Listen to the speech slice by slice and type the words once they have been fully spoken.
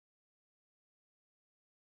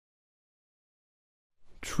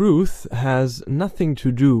truth has nothing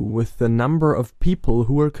to do with the number of people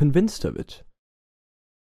who are convinced of it.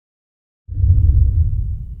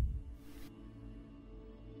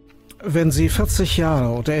 If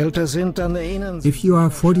you are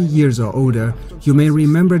 40 years or older, you may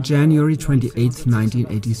remember January 28,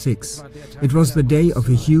 1986. It was the day of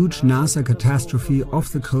a huge NASA catastrophe off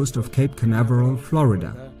the coast of Cape Canaveral,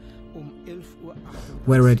 Florida,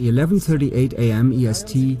 where at 11:38 a.m.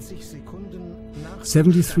 EST,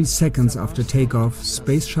 73 seconds after takeoff,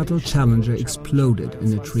 Space Shuttle Challenger exploded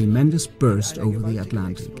in a tremendous burst over the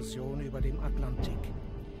Atlantic.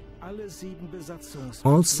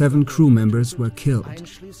 All 7 crew members were killed,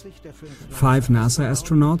 5 NASA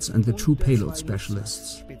astronauts and the 2 payload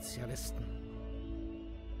specialists.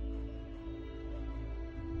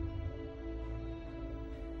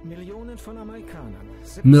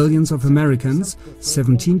 Millions of Americans,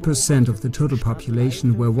 17% of the total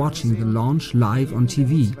population, were watching the launch live on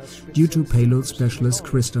TV due to payload specialist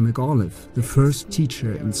Christa McAuliffe, the first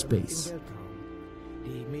teacher in space.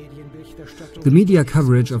 The media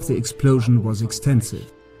coverage of the explosion was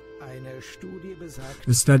extensive.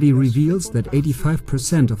 A study reveals that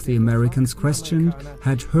 85% of the Americans questioned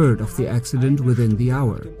had heard of the accident within the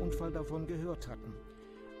hour.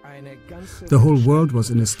 The whole world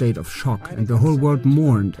was in a state of shock, and the whole world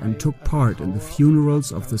mourned and took part in the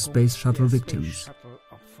funerals of the Space Shuttle victims.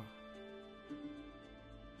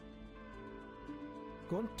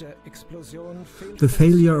 The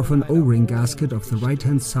failure of an O-ring gasket of the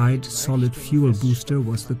right-hand side solid fuel booster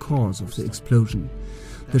was the cause of the explosion.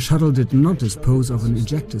 The shuttle did not dispose of an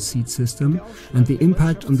ejector seat system, and the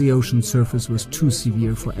impact on the ocean surface was too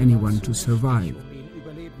severe for anyone to survive.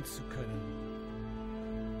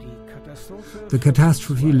 The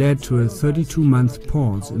catastrophe led to a 32-month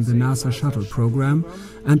pause in the NASA shuttle program,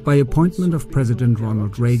 and by appointment of President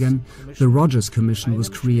Ronald Reagan, the Rogers Commission was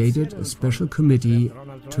created, a special committee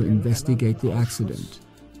to investigate the accident.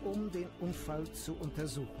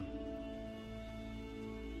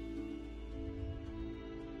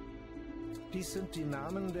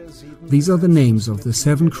 These are the names of the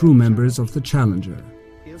 7 crew members of the Challenger.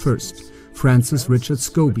 First, Francis Richard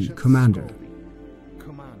Scobie, Commander.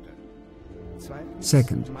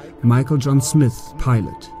 Second, Michael John Smith,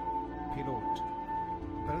 Pilot.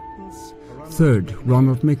 Third,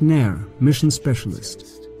 Ronald McNair, Mission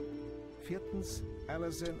Specialist.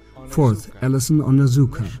 Fourth, Alison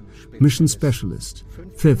Onizuka, Mission Specialist.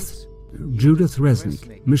 Fifth, Judith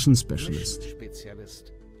Resnick, Mission Specialist.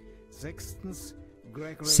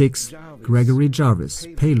 Sixth, Gregory Jarvis,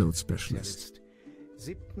 Payload Specialist.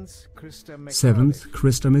 Seventh,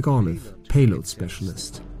 Christa McAuliffe, Payload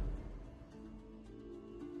Specialist.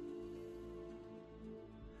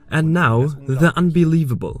 And now, the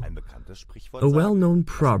unbelievable. A well-known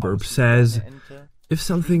proverb says, if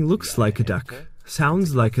something looks like a duck,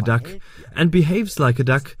 sounds like a duck, and behaves like a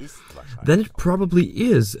duck, then it probably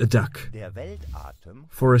is a duck.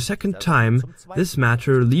 For a second time, this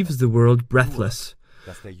matter leaves the world breathless.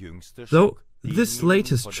 Though this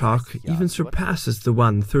latest shock even surpasses the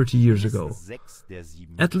one 30 years ago.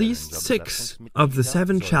 At least 6 of the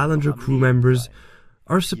 7 Challenger crew members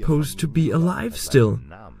are supposed to be alive still.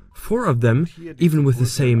 4 of them even with the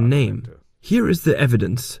same name. Here is the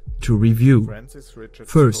evidence to review.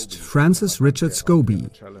 First, Francis Richard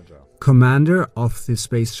Scobie, Commander of the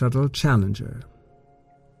Space Shuttle Challenger.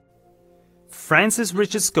 Francis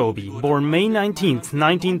Richard Scobie, born May 19,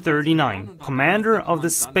 1939, Commander of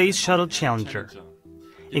the Space Shuttle Challenger.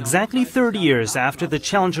 Exactly 30 years after the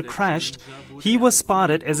Challenger crashed, he was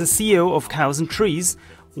spotted as a CEO of Cows and Trees,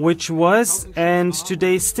 which was, and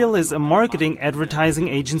today still is, a marketing advertising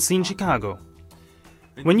agency in Chicago.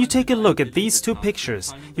 When you take a look at these 2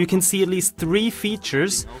 pictures, you can see at least 3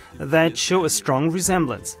 features that show a strong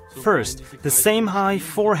resemblance. First, the same high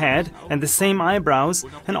forehead and the same eyebrows,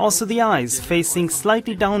 and also the eyes facing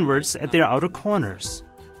slightly downwards at their outer corners.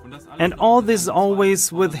 And all this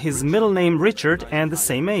always with his middle name Richard and the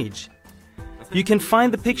same age. You can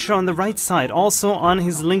find the picture on the right side, also on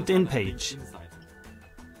his LinkedIn page.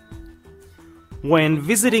 When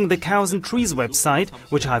visiting the Cows and Trees website,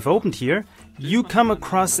 which I've opened here, you come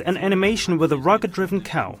across an animation with a rocket-driven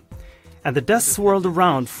cow. And the dust swirled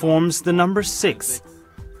around forms the number 6.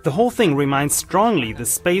 The whole thing reminds strongly the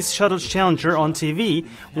Space Shuttle Challenger on TV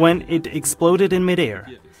when it exploded in midair.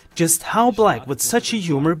 Just how black would such a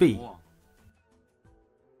humor be?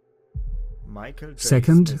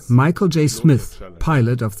 Second, Michael J. Smith,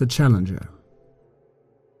 pilot of the Challenger.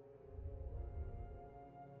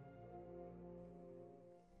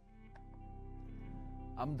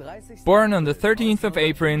 Born on the 13th of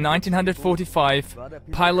April 1945,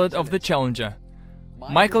 pilot of the Challenger.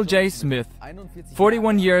 Michael J. Smith,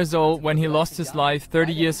 41 years old when he lost his life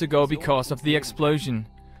 30 years ago because of the explosion.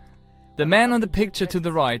 The man on the picture to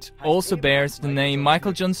the right also bears the name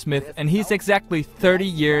Michael John Smith, and he's exactly 30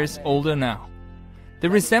 years older now. The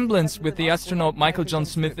resemblance with the astronaut Michael John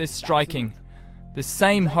Smith is striking. The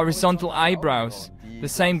same horizontal eyebrows, the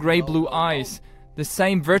same grey-blue eyes, the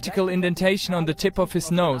same vertical indentation on the tip of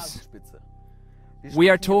his nose. We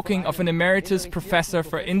are talking of an emeritus professor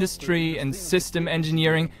for industry and system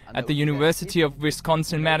engineering at the University of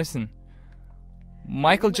Wisconsin-Madison.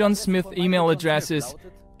 Michael John Smith's email address is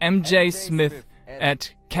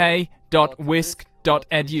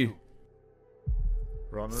mjsmith@k.wisc.edu.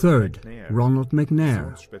 Third, Ronald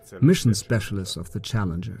McNair, mission specialist of the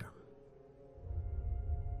Challenger.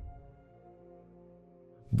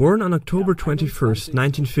 Born on October 21,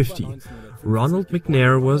 1950, Ronald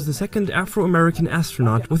McNair was the second Afro-American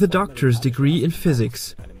astronaut with a doctor's degree in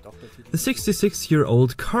physics. The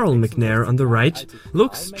 66-year-old Carl McNair on the right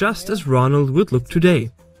looks just as Ronald would look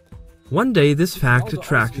today. One day this fact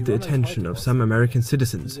attracted the attention of some American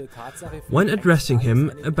citizens. When addressing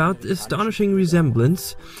him about the astonishing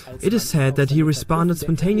resemblance, it is said that he responded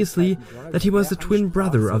spontaneously that he was the twin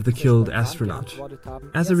brother of the killed astronaut.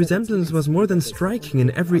 As the resemblance was more than striking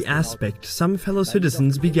in every aspect, some fellow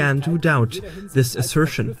citizens began to doubt this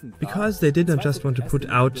assertion. Because they did not just want to put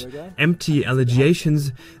out empty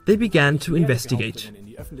allegations, they began to investigate.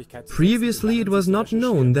 Previously, it was not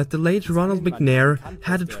known that the late Ronald McNair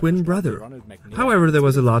had a twin brother. However, there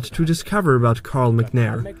was a lot to discover about Carl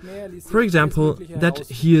McNair. For example, that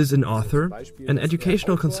he is an author, an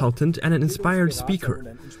educational consultant and an inspired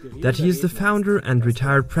speaker. That he is the founder and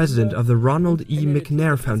retired president of the Ronald E.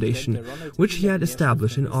 McNair Foundation, which he had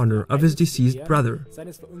established in honor of his deceased brother.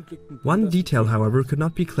 One detail, however, could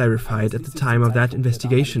not be clarified at the time of that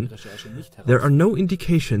investigation. There are no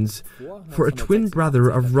indications for a twin brother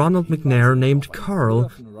of Ronald McNair named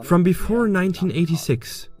Carl from before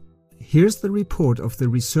 1986. Here's the report of the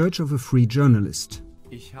research of a free journalist.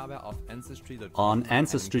 On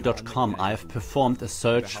Ancestry.com I have performed a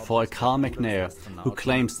search for a Carl McNair who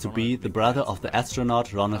claims to be the brother of the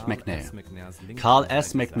astronaut Ronald McNair. Carl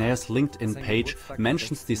S. McNair's LinkedIn page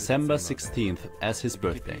mentions December 16th as his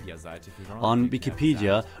birthday. On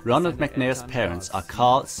Wikipedia, Ronald McNair's parents are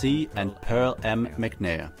Carl C. and Pearl M.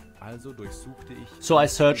 McNair. So I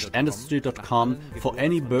searched Ancestry.com for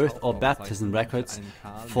any birth or baptism records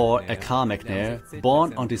for a Carl McNair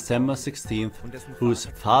born on December 16th, whose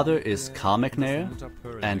father is Carl McNair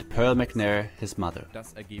and Pearl McNair his mother.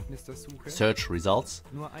 Search results.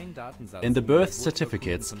 In the birth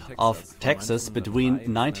certificates of Texas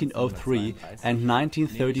between 1903 and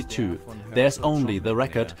 1932, there's only the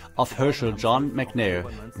record of Herschel John McNair,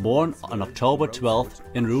 born on October 12th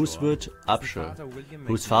in Rosewood, Upshur,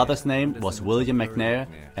 whose father's name was William McNair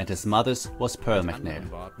and his mother's was Pearl McNair.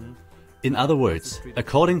 In other words,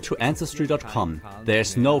 according to Ancestry.com,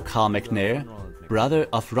 there's no Carl McNair, brother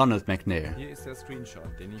of Ronald McNair.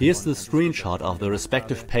 Here's the screenshot of the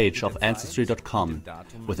respective page of Ancestry.com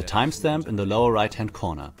with a timestamp in the lower right-hand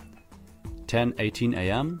corner. 10:18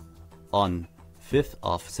 a.m. on 5th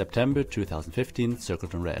of September 2015,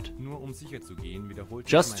 circled in red.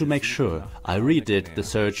 Just to make sure, I redid the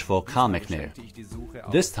search for Carl McNair.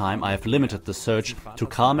 This time I have limited the search to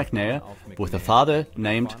Carl McNair with a father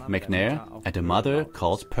named McNair and a mother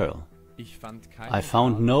called Pearl. I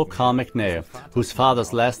found no Carl McNair whose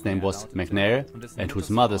father's last name was McNair and whose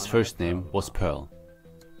mother's first name was Pearl.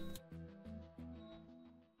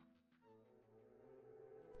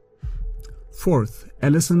 Fourth,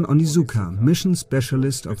 Alison Onizuka, mission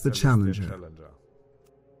specialist of the Challenger.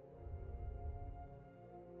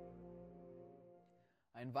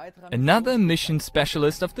 Another mission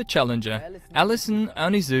specialist of the Challenger, Alison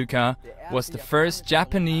Onizuka, was the first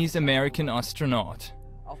Japanese-American astronaut.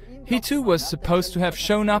 He too was supposed to have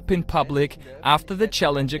shown up in public after the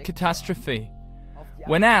Challenger catastrophe.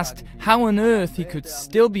 When asked how on earth he could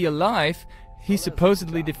still be alive, he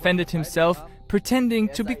supposedly defended himself pretending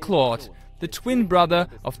to be Claude, the twin brother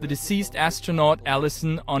of the deceased astronaut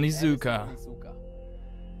Alison Onizuka.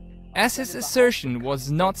 As his assertion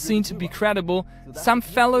was not seen to be credible, some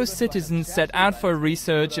fellow citizens set out for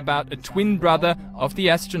research about a twin brother of the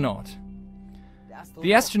astronaut.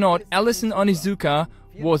 The astronaut Alison Onizuka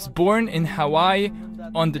was born in Hawaii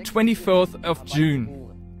on the 24th of June.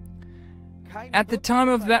 At the time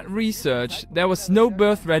of that research, there was no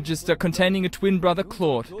birth register containing a twin brother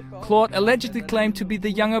Claude. Claude allegedly claimed to be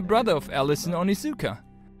the younger brother of Alison Onizuka.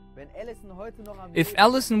 If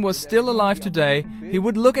Alison was still alive today, he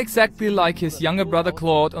would look exactly like his younger brother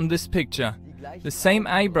Claude on this picture. The same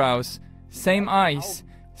eyebrows, same eyes,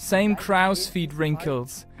 same crow's feet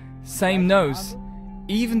wrinkles, same nose,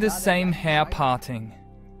 even the same hair parting.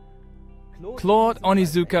 Claude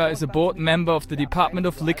Onizuka is a board member of the Department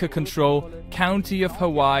of Liquor Control, County of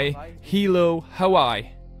Hawaii, Hilo, Hawaii.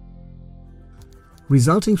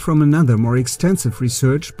 Resulting from another more extensive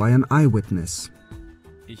research by an eyewitness.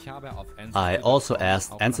 I also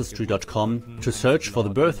asked Ancestry.com to search for the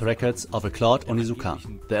birth records of a Claude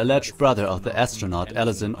Onizuka, the alleged brother of the astronaut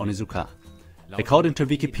Alison Onizuka. According to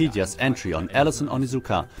Wikipedia's entry on Alison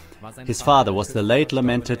Onizuka, his father was the late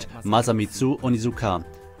lamented Masamitsu Onizuka.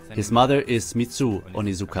 His mother is Mitsu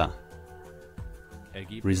Onizuka.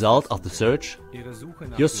 Result of the search?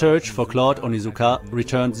 Your search for Claude Onizuka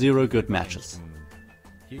returned 0 good matches.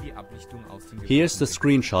 Here's the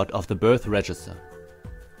screenshot of the birth register.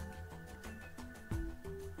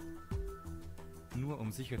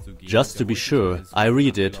 Just to be sure, I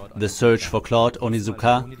redid the search for Claude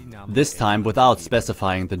Onizuka, this time without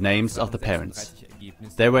specifying the names of the parents.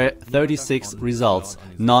 There were 36 results,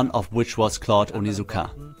 none of which was Claude Onizuka.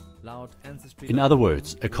 In other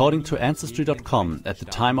words, according to Ancestry.com, at the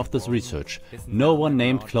time of this research, no one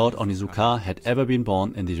named Claude Onizuka had ever been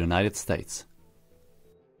born in the United States.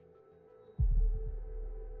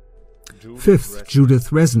 Fifth, Judith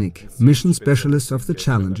Resnick, mission specialist of the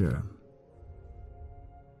Challenger.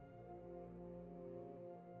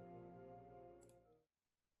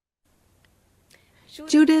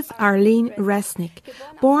 Judith Arlene Resnick,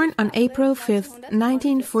 born on April 5,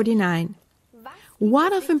 1949.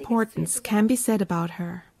 What of importance can be said about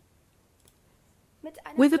her?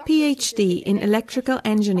 With a PhD in electrical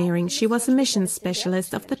engineering, she was a mission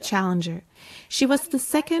specialist of the Challenger. She was the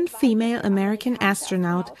second female American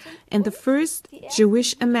astronaut and the first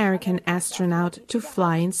Jewish American astronaut to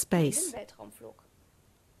fly in space.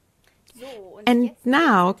 And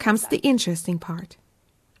now comes the interesting part.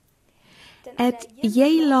 At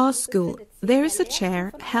Yale Law School, there is a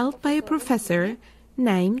chair held by a professor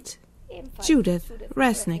named Judith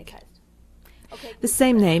Resnick. The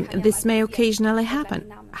same name, this may occasionally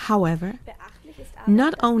happen. However,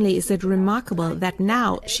 not only is it remarkable that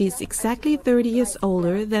now she is exactly 30 years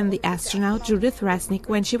older than the astronaut Judith Resnick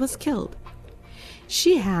when she was killed.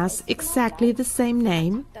 She has exactly the same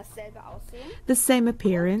name, the same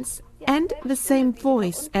appearance, and the same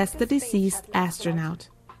voice as the deceased astronaut.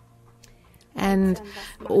 And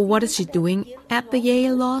what is she doing at the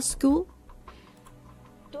Yale Law School?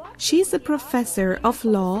 She's a professor of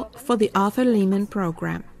law for the Arthur Lehman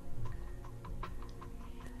program.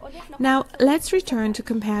 Now, let's return to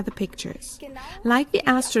compare the pictures. Like the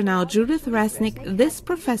astronaut Judith Resnick, this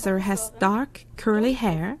professor has dark, curly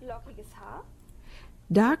hair,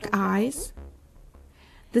 dark eyes,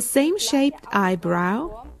 the same shaped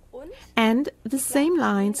eyebrow, and the same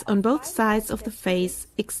lines on both sides of the face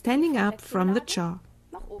extending up from the jaw.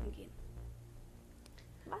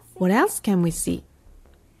 What else can we see?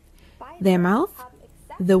 Their mouth,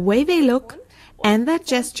 the way they look, and their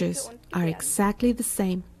gestures are exactly the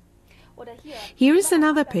same. Here is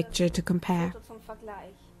another picture to compare.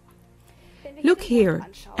 Look here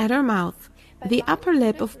at her mouth. The upper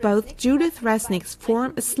lip of both Judith Resnicks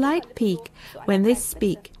form a slight peak when they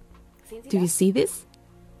speak. Do you see this?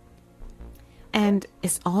 And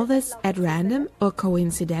is all this at random or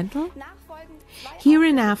coincidental?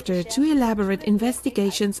 Hereinafter, 2 elaborate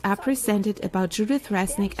investigations are presented about Judith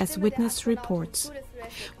Resnick as witness reports.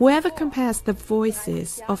 Whoever compares the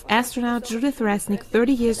voices of astronaut Judith Resnick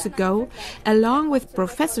 30 years ago, along with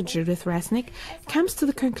Professor Judith Resnick, comes to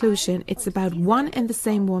the conclusion it's about one and the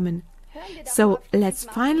same woman. So let's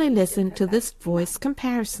finally listen to this voice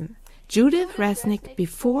comparison. Judith Resnick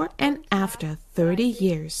before and after 30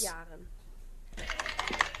 years.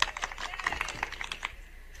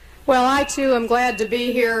 Well, I too am glad to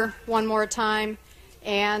be here one more time,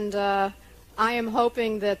 and I am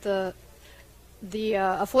hoping that the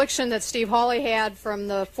affliction that Steve Hawley had from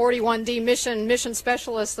the 41D mission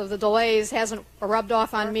specialist of the delays hasn't rubbed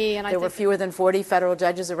off on me. And there were fewer than 40 federal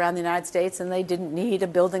judges around the United States, and they didn't need a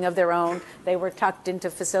building of their own. They were tucked into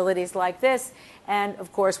facilities like this. And,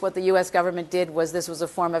 of course, what the U.S. government did was this was a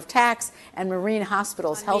form of tax, and Marine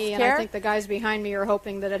Hospitals health care. And I think the guys behind me are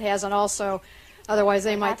hoping that it hasn't also. Otherwise,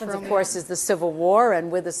 they might throw me. Of course, is the Civil War,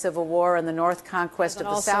 and with the Civil War and the North conquest of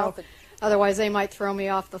the South. Otherwise, they might throw me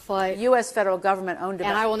off the flight. The U.S. federal government owned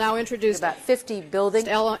and I will now introduce about 50 buildings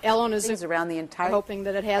around the entire hoping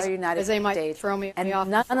that it has United they might States. Throw me And off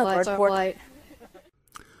none the flight.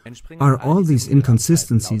 Are all these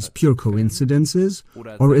inconsistencies pure coincidences,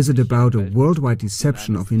 or is it about a worldwide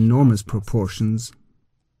deception of enormous proportions?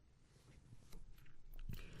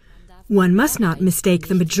 One must not mistake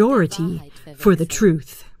the majority for the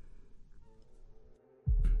truth.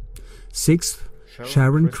 Sixth,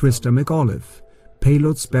 Sharon Christa McAuliffe,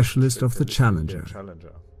 payload specialist of the Challenger.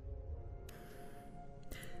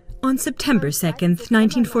 On September 2nd,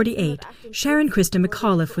 1948, Sharon Christa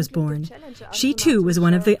McAuliffe was born. She too was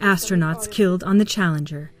one of the astronauts killed on the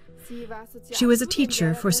Challenger. She was a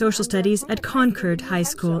teacher for social studies at Concord High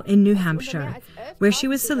School in New Hampshire, where she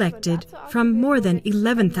was selected from more than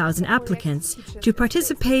 11,000 applicants to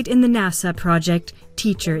participate in the NASA project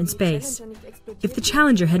Teacher in Space. If the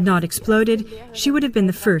Challenger had not exploded, she would have been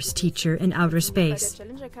the first teacher in outer space.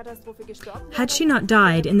 Had she not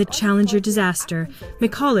died in the Challenger disaster,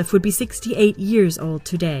 McAuliffe would be 68 years old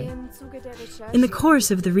today. In the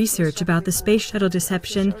course of the research about the Space Shuttle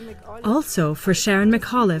deception, also for Sharon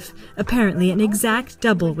McAuliffe, apparently an exact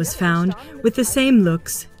double was found with the same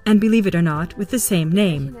looks and, believe it or not, with the same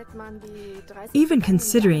name. Even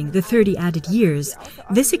considering the 30 added years,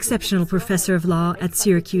 this exceptional professor of law at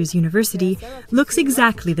Syracuse University looks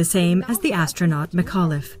exactly the same as the astronaut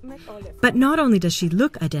McAuliffe. But not only does she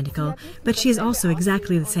look identical, but she is also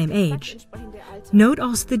exactly the same age. Note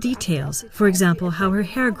also the details, for example, how her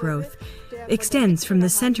hair growth extends from the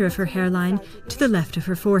center of her hairline to the left of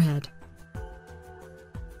her forehead.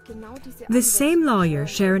 This same lawyer,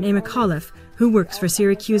 Sharon A. McAuliffe, who works for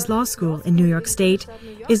Syracuse Law School in New York State,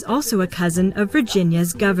 is also a cousin of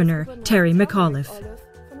Virginia's governor, Terry McAuliffe.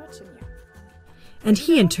 And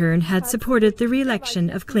he in turn had supported the re-election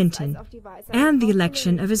of Clinton and the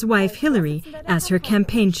election of his wife Hillary as her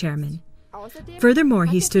campaign chairman. Furthermore,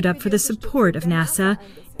 he stood up for the support of NASA,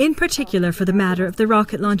 in particular for the matter of the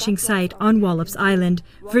rocket launching site on Wallops Island,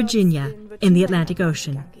 Virginia, in the Atlantic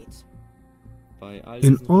Ocean.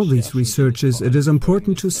 In all these researches, it is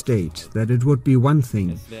important to state that it would be one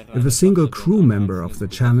thing if a single crew member of the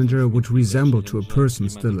Challenger would resemble to a person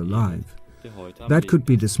still alive. That could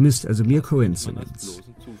be dismissed as a mere coincidence.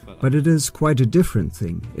 But it is quite a different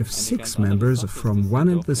thing if 6 members from one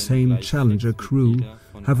and the same Challenger crew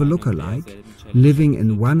have a look-alike, living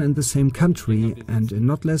in one and the same country, and in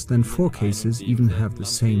not less than 4 cases even have the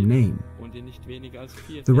same name.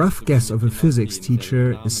 The rough guess of a physics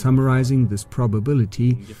teacher is summarizing this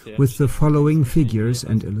probability with the following figures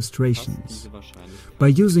and illustrations. By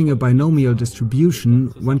using a binomial distribution,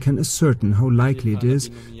 one can ascertain how likely it is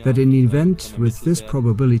that an event with this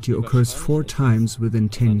probability occurs 4 times within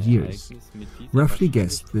 10 years. Roughly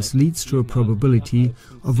guessed, this leads to a probability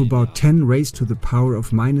of about 10 raised to the power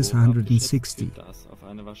of minus 160.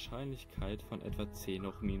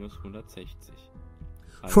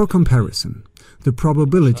 For comparison, the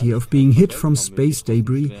probability of being hit from space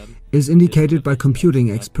debris is indicated by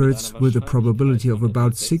computing experts with a probability of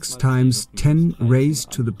about 6 times 10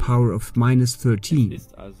 raised to the power of minus 13.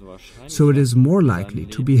 So it is more likely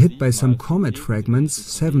to be hit by some comet fragments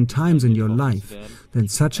 7 times in your life than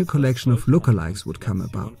such a collection of lookalikes would come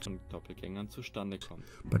about.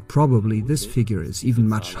 But probably this figure is even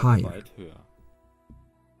much higher.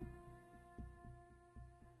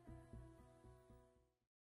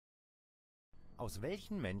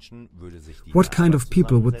 What kind of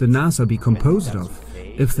people would the NASA be composed of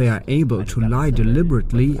if they are able to lie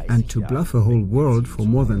deliberately and to bluff a whole world for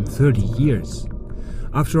more than 30 years?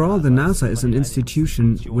 After all, the NASA is an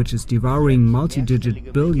institution which is devouring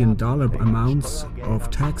multi-digit billion-dollar amounts of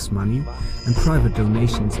tax money and private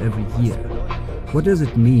donations every year. What does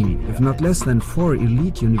it mean if not less than 4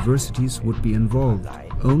 elite universities would be involved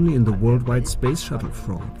only in the worldwide space shuttle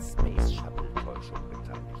fraud?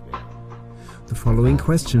 The following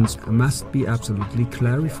questions must be absolutely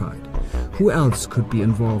clarified. Who else could be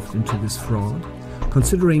involved into this fraud?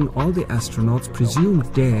 Considering all the astronauts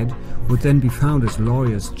presumed dead would then be found as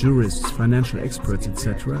lawyers, jurists, financial experts,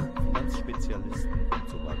 etc.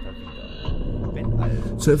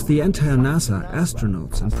 So if the entire NASA,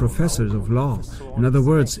 astronauts and professors of law, in other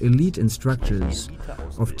words, elite instructors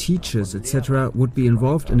of teachers, etc., would be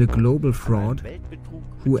involved in a global fraud,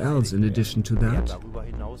 who else in addition to that?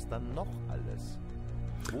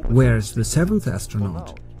 Where's the 7th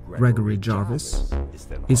astronaut, Gregory Jarvis?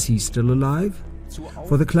 Is he still alive?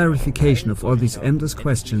 For the clarification of all these endless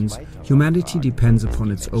questions, humanity depends upon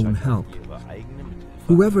its own help.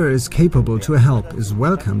 Whoever is capable to help is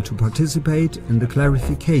welcome to participate in the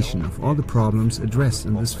clarification of all the problems addressed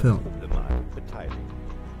in this film.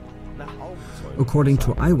 According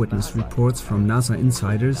to eyewitness reports from NASA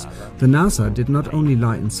insiders, the NASA did not only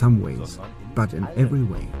lie in some ways, but in every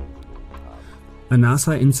way. A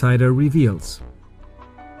NASA insider reveals.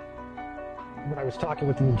 When I was talking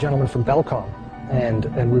with the gentleman from Belcom,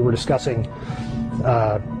 and we were discussing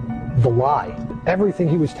the lie, everything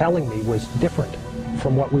he was telling me was different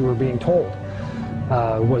from what we were being told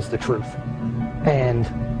was the truth. And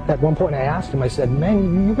at one point I asked him, I said,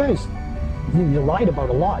 man, you guys, you lied about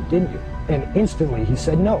a lot, didn't you? And instantly he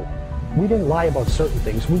said, no, we didn't lie about certain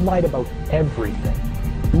things. We lied about everything.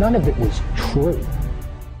 None of it was true.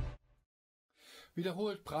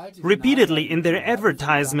 Repeatedly in their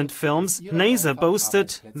advertisement films, NASA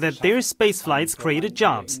boasted that their space flights created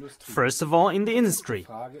jobs, first of all in the industry.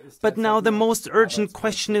 But now the most urgent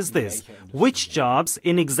question is this: which jobs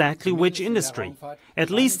in exactly which industry? At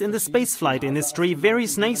least in the spaceflight industry,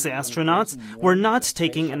 various NASA astronauts were not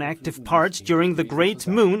taking an active part during the Great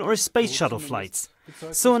Moon or Space Shuttle flights.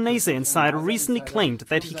 So a NASA insider recently claimed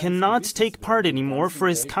that he cannot take part anymore for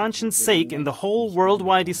his conscience sake in the whole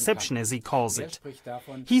worldwide deception, as he calls it.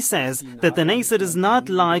 He says that the NASA does not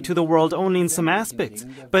lie to the world only in some aspects,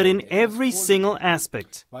 but in every single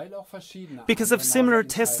aspect. Because of similar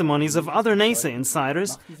testimonies of other NASA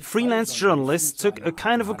insiders, freelance journalists took a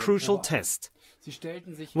kind of a crucial test.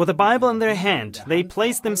 With a Bible in their hand, they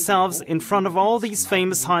placed themselves in front of all these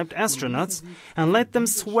famous hyped astronauts and let them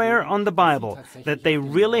swear on the Bible that they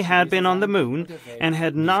really had been on the moon and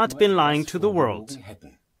had not been lying to the world.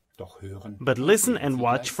 But listen and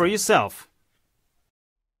watch for yourself.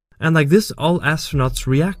 And like this, all astronauts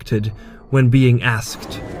reacted when being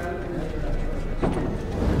asked.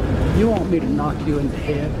 You want me to knock you in the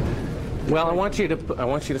head? Well, I want you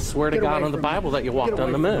to swear to God on the Bible that you walked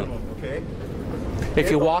on the moon. Okay. If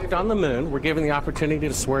you walked on the moon, we're given the opportunity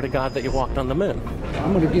to swear to God that you walked on the moon.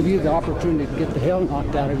 I'm going to give you the opportunity to get the hell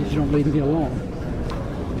knocked out of you if you don't leave me alone.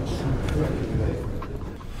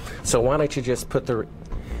 So why don't you just put the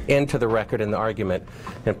end to the record in the argument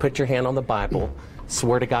and put your hand on the Bible,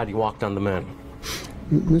 swear to God you walked on the moon.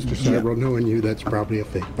 Mr. Seibel, knowing you, that's probably a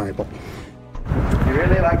fake Bible. You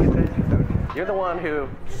really like it, don't you? You're the one who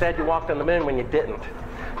said you walked on the moon when you didn't.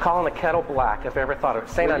 Calling the kettle black, if I ever thought of it.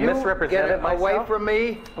 Saying I misrepresented myself. Away from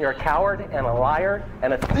me. You're a coward and a liar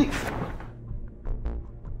and a thief.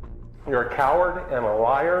 You're a coward and a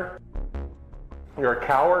liar. You're a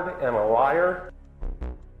coward and a liar.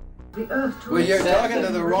 Well, you're talking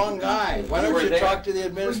to the wrong guy. Why don't you talk to the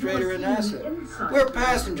administrator in NASA? We're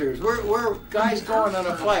passengers. We're guys going on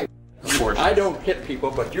a flight. Of course. I don't hit people,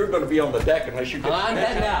 but you're going to be on the deck unless you get... I'm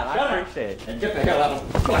heading out. I appreciate it. And get the hell out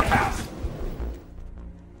of the black house.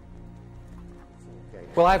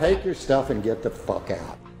 Well, take your stuff and get the fuck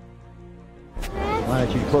out. Why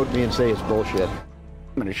don't you quote me and say it's bullshit?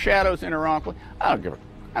 And the shadows in the wrong place. I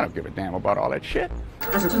don't give a damn about all that shit.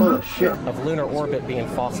 This is full of shit. Of lunar orbit being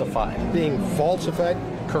falsified. Being falsified?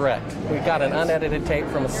 Correct. We've got an unedited tape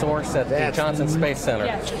from a source at the Johnson Space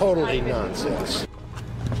Center. Totally nonsense.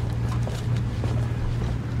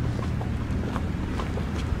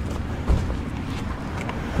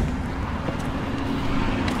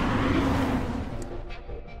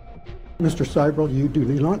 Mr. Seibel, you do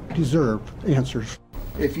not deserve answers.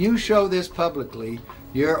 If you show this publicly,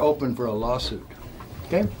 you're open for a lawsuit.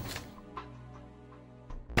 Okay?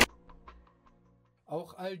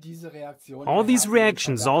 All these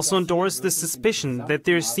reactions also endorse the suspicion that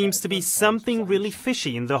there seems to be something really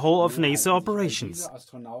fishy in the whole of NASA operations.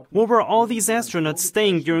 Where were all these astronauts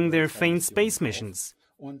staying during their famed space missions?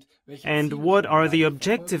 And what are the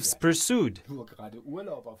objectives pursued?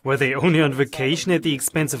 Were they only on vacation at the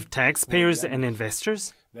expense of taxpayers and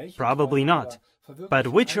investors? Probably not. But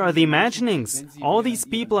which are the imaginings all these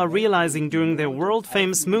people are realizing during their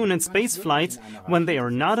world-famous moon and space flights when they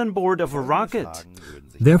are not on board of a rocket?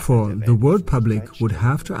 Therefore, the world public would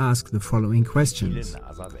have to ask the following questions.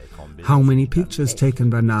 How many pictures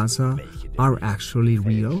taken by NASA are actually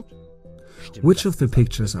real? Which of the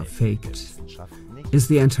pictures are faked? Is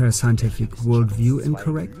the entire scientific worldview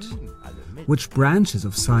incorrect? Which branches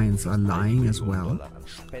of science are lying as well?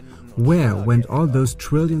 Where went all those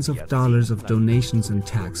trillions of dollars of donations and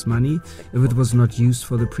tax money if it was not used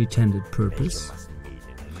for the pretended purpose?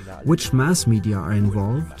 Which mass media are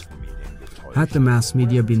involved? Had the mass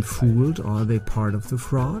media been fooled, or are they part of the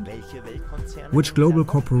fraud? Which global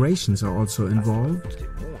corporations are also involved?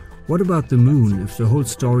 What about the moon if the whole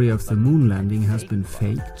story of the moon landing has been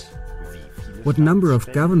faked? What number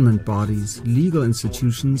of government bodies, legal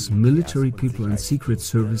institutions, military people and secret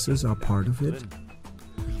services are part of it?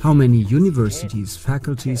 How many universities,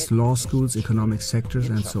 faculties, law schools, economic sectors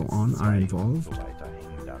and so on are involved?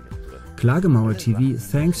 Klagemauer TV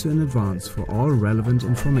thanks you in advance for all relevant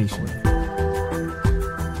information.